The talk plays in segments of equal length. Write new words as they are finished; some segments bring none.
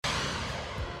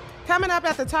Coming up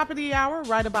at the top of the hour,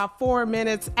 right about 4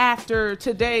 minutes after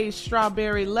today's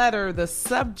Strawberry Letter, the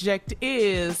subject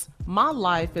is, my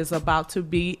life is about to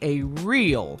be a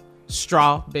real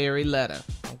Strawberry Letter.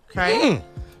 Okay?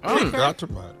 Got to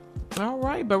mind. All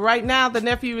right, but right now the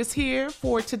nephew is here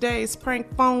for today's prank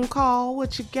phone call.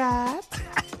 What you got?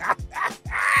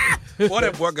 Boy,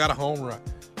 that boy got a home run.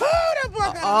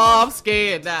 Oh, I'm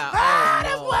scared now.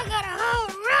 That boy got a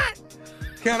home run.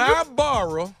 Can I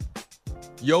borrow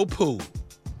your pool?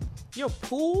 Your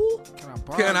pool?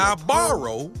 Can I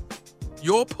borrow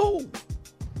your pool?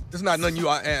 It's not nothing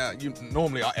you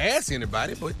normally ask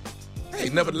anybody, but hey,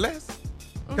 nevertheless,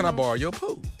 can I borrow your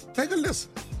pool? Take a listen.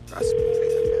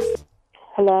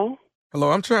 Hello?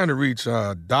 Hello, I'm trying to reach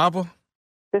Dava.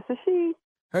 This is she.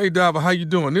 Hey, Dava, how you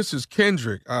doing? This is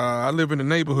Kendrick. I live in the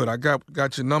neighborhood. I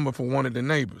got your number from one of the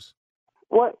neighbors.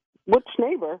 What? Which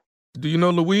neighbor? Do you know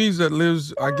Louise that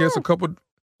lives, I guess, a couple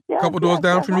doors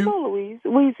down from you? I know Louise.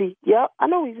 Weezy. Yep, I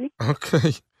know Weezy.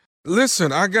 Okay.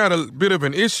 Listen, I got a bit of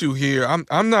an issue here.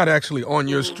 I'm not actually on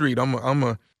your street.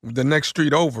 I'm the next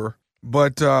street over.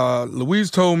 But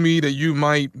Louise told me that you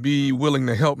might be willing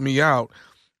to help me out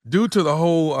due to the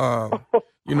whole, okay.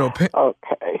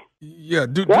 Yeah,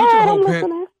 due to the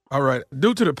whole all right.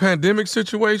 Due to the pandemic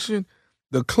situation,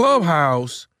 the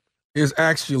clubhouse is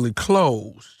actually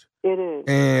closed. It is.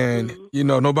 And,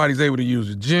 nobody's able to use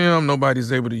the gym.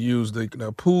 Nobody's able to use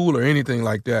the pool or anything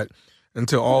like that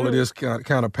until all of this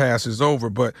kind of passes over.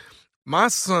 But my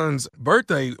son's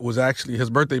birthday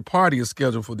his birthday party is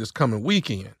scheduled for this coming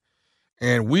weekend.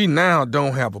 And we now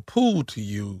don't have a pool to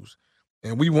use.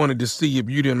 And we wanted to see if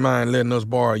you didn't mind letting us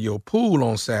borrow your pool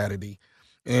on Saturday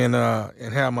and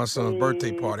have my son's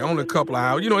birthday party. Only a couple of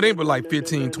hours. It ain't but like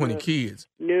 15, 20 kids.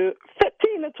 No,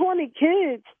 15 to 20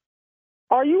 kids?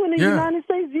 Are you in the United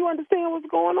States? Do you understand what's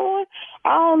going on?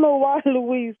 I don't know why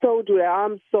Louise told you that.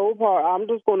 I'm so sorry. I'm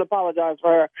just going to apologize for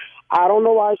her. I don't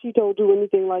know why she told you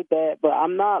anything like that, but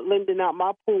I'm not lending out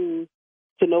my pool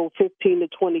to no 15 to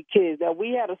 20 kids. Now,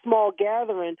 we had a small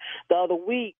gathering the other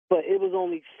week, but it was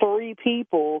only 3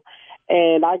 people,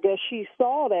 and I guess she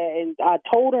saw that, and I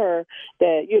told her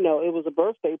that, it was a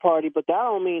birthday party, but that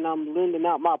don't mean I'm lending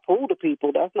out my pool to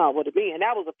people. That's not what it means. And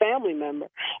that was a family member,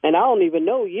 and I don't even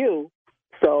know you.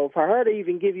 So for her to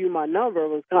even give you my number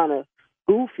was kind of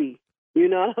goofy. You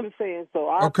know what I'm saying? So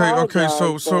I apologize,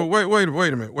 So wait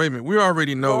a minute. We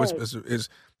already know it's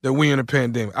that we in a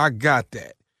pandemic. I got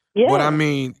that. Yeah. But I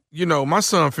mean, my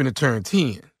son finna turn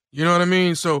 10. You know what I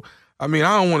mean? So I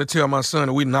don't want to tell my son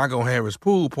that we're not gonna have his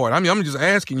pool party. I mean, I'm just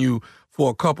asking you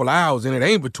for a couple hours, and it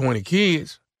ain't but 20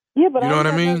 kids. Yeah, but you know what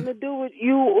I mean? Nothing to do with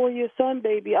you or your son,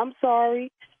 baby. I'm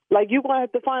sorry. Like, you're going to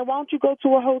have to find, why don't you go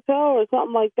to a hotel or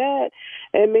something like that,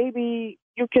 and maybe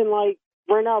you can,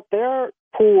 rent out their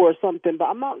pool or something. But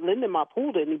I'm not lending my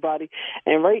pool to anybody.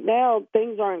 And right now,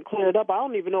 things aren't cleared up. I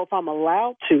don't even know if I'm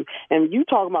allowed to. And you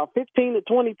talking about 15 to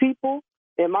 20 people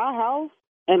in my house,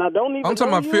 and I don't even I'm talking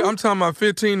about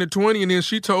 15 to 20, and then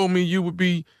she told me you would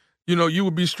be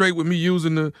straight with me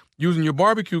using your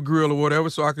barbecue grill or whatever,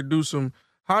 so I could do some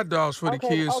hot dogs for the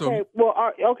kids.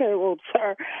 Okay, well,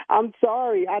 sir, I'm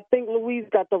sorry. I think Louise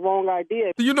got the wrong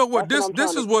idea. You know what? This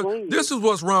is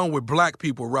what's wrong with black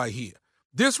people right here.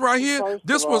 This right here,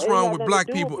 this what's wrong with black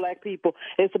people. Black people.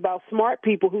 It's about smart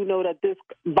people who know that this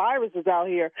virus is out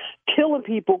here killing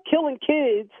people, killing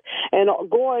kids, and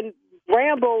going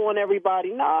Rambo on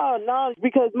everybody. No,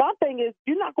 because my thing is,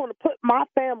 you're not going to put my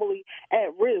family at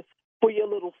risk for your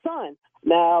little son.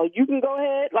 Now, you can go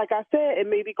ahead, like I said, and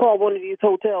maybe call one of these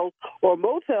hotels or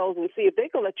motels and see if they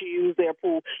can let you use their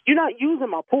pool. You're not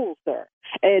using my pool, sir.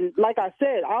 And like I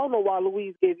said, I don't know why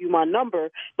Louise gave you my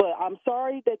number, but I'm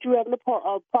sorry that you having a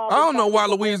problem. I don't know why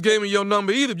Louise gave me your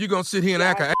number either if you're going to sit here and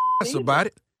act an ass about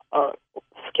it.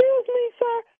 Excuse me,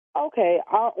 sir. Okay,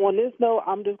 on this note,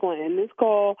 I'm just going to end this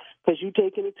call because you're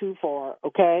taking it too far,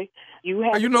 okay?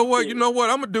 You know what? I'm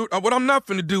going to do, what I'm not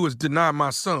going to do is deny my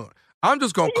son. I'm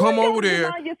just going to come over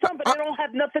there. Deny your son, but they don't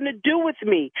have nothing to do with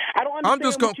me. I don't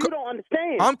understand what you don't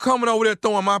understand. I'm coming over there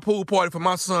throwing my pool party for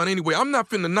my son anyway. I'm not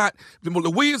finna not.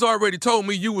 Louise already told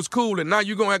me you was cool, and now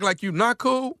you going to act like you not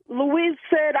cool? Louise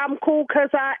said I'm cool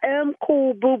because I am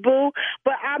cool, boo-boo,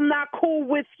 but I'm not cool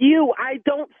with you. I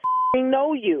don't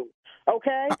know you,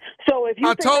 okay? So if you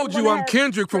I told you I'm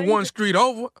Kendrick from one street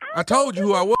over. I told you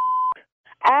who I was.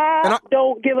 I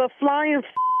don't give a flying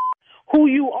who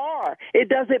you are. It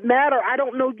doesn't matter. I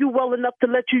don't know you well enough to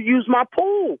let you use my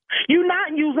pool. You're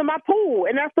not using my pool,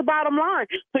 and that's the bottom line.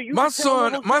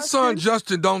 So my son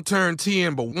Justin don't turn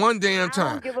 10 but one damn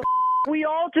time. We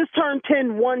all just turned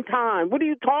 10 one time. What are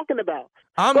you talking about?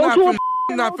 I'm not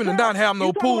I'm not finna not have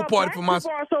no pool party for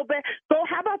myself. So bad. So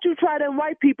how about you try them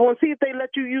white people and see if they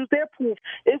let you use their pool?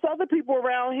 There's other people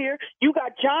around here. You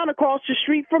got John across the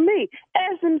street from me.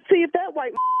 Ask him to see if that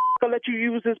white can let you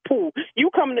use his pool. You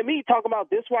coming to me talking about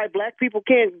this why black people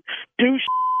can't do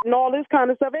and all this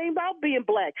kind of stuff. It ain't about being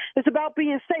black. It's about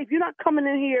being safe. You're not coming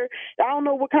in here. I don't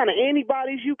know what kind of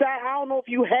antibodies you got. I don't know if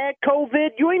you had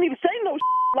COVID. You ain't even say no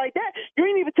like that. You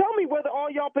ain't even tell me whether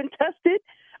all y'all been tested.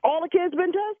 All the kids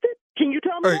been tested? Can you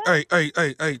tell me that?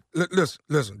 Hey. Listen.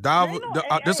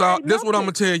 This what I'm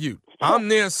going to tell you. I'm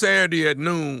there Saturday at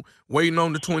noon waiting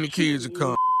on the 20 kids to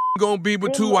come. Going to be for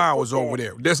 2 hours over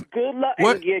there. Good luck.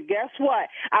 What? And guess what?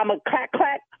 I'm a clack,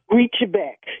 reach you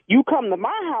back. You come to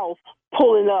my house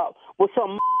pulling up with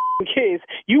some kids,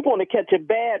 you going to catch a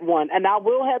bad one. And I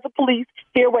will have the police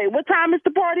here wait. What time is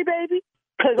the party, baby?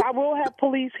 Because I will have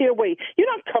police here wait. You're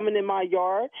not coming in my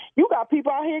yard. You got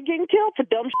people out here getting killed for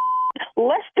dumb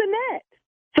less than that.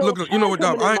 So look, you know what,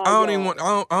 Doc? I don't want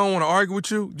to argue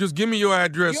with you. Just give me your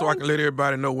address so I can let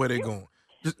everybody know where they're going.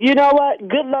 You know what?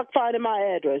 Good luck finding my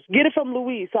address. Get it from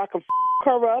Louise so I can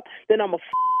her up. Then I'm going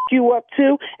to you up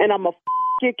too, and I'm going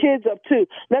to your kids up too.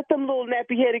 Let them little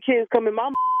nappy-headed kids come in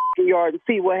my yard and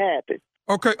see what happens.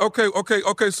 Okay.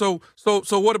 So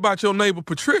what about your neighbor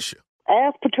Patricia?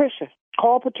 Ask Patricia.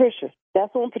 Call Patricia.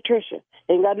 That's on Patricia.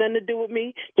 Ain't got nothing to do with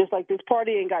me, just like this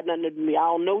party ain't got nothing to do with me. I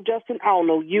don't know Justin. I don't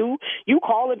know you. You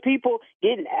calling people,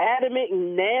 getting adamant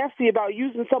and nasty about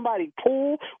using somebody's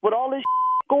pool with all this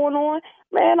going on.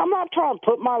 Man, I'm not trying to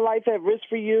put my life at risk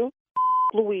for you.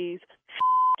 Louise,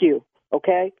 you.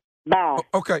 Okay? Bye.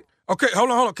 Okay,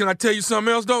 hold on. Can I tell you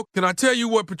something else, though? Can I tell you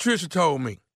what Patricia told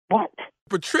me? What?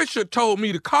 Patricia told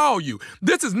me to call you.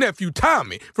 This is nephew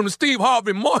Tommy from the Steve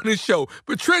Harvey Morning Show.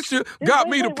 Patricia got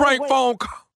me to prank phone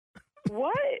call.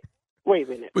 What? Wait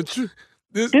a minute.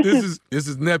 This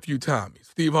is nephew Tommy,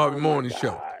 Steve Harvey Morning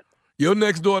Show. Your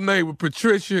next door neighbor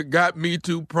Patricia got me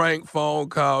to prank phone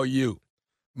call you.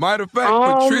 Matter of fact,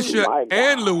 Patricia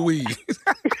and Louise.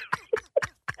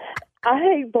 I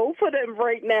hate both of them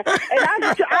right now. And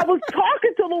I was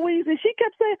talking to Louise, and she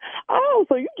kept saying, "Oh,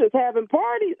 so you just having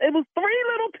parties?" It was 3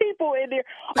 little people in there.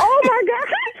 Oh my God!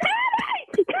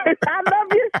 I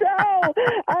love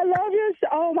your show.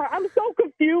 Oh my! I'm so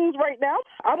confused right now.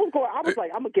 I was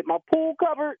like, I'm gonna get my pool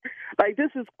covered. Like,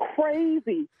 this is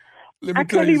crazy. I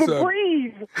can't even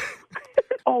breathe.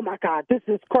 Oh my God, this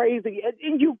is crazy.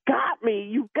 And you got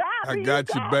me. I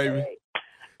got you, baby.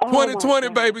 2020,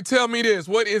 baby, tell me this.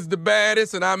 What is the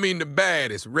baddest, and I mean the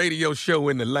baddest, radio show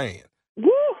in the land?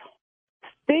 Woo!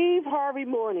 Steve Harvey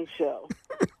Morning Show.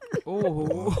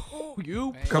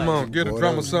 You come on, get a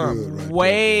drummer song. Right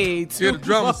way too Get a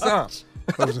drummer song.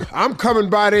 I'm coming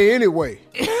by there anyway.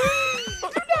 Hey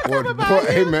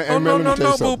man, let me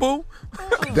tell you something. Boo-boo.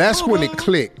 That's when it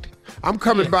clicked. I'm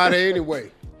coming by there anyway.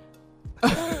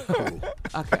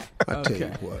 Okay. I tell you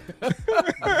what.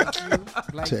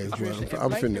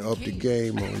 I'm finna up the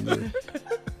game on you.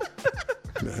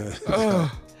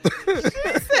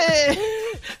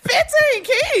 15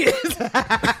 kids.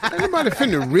 Anybody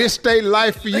finna risk their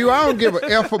life for you? I don't give a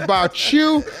F about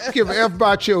you. I give a F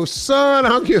about your son. I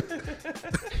don't give.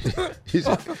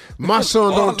 My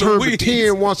son don't turn for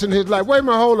 10 once in his life. Wait a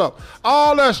minute, hold up.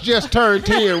 All us just turned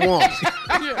 10 once.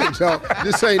 So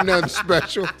this ain't nothing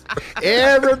special.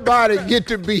 Everybody get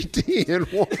to be 10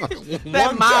 once.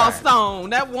 That milestone.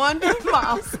 That one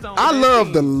milestone. I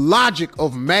love the logic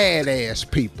of mad ass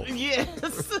people.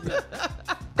 Yes. Yeah,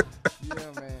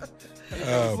 man.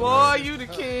 Oh, boy, man. You the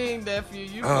king, nephew.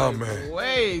 You man.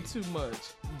 way too much.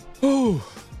 Ooh.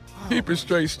 Keep it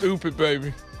straight stupid,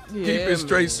 baby. Yeah, Keep it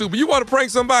straight stupid. You want to prank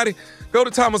somebody? Go to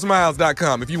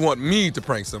thomasmiles.com. If you want me to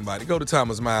prank somebody, go to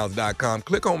thomasmiles.com.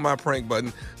 Click on my prank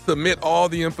button. Submit all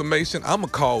the information. I'm going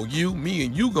to call you. Me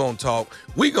and you going to talk.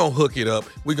 We going to hook it up.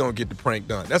 We going to get the prank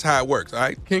done. That's how it works, all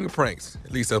right? King of pranks.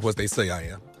 At least that's what they say I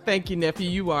am. Thank you, nephew.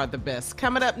 You are the best.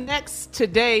 Coming up next,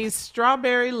 today's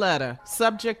strawberry letter.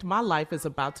 Subject, my life is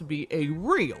about to be a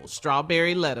real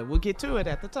strawberry letter. We'll get to it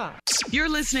at the time. You're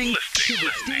listening to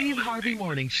the Steve Harvey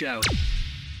Morning Show.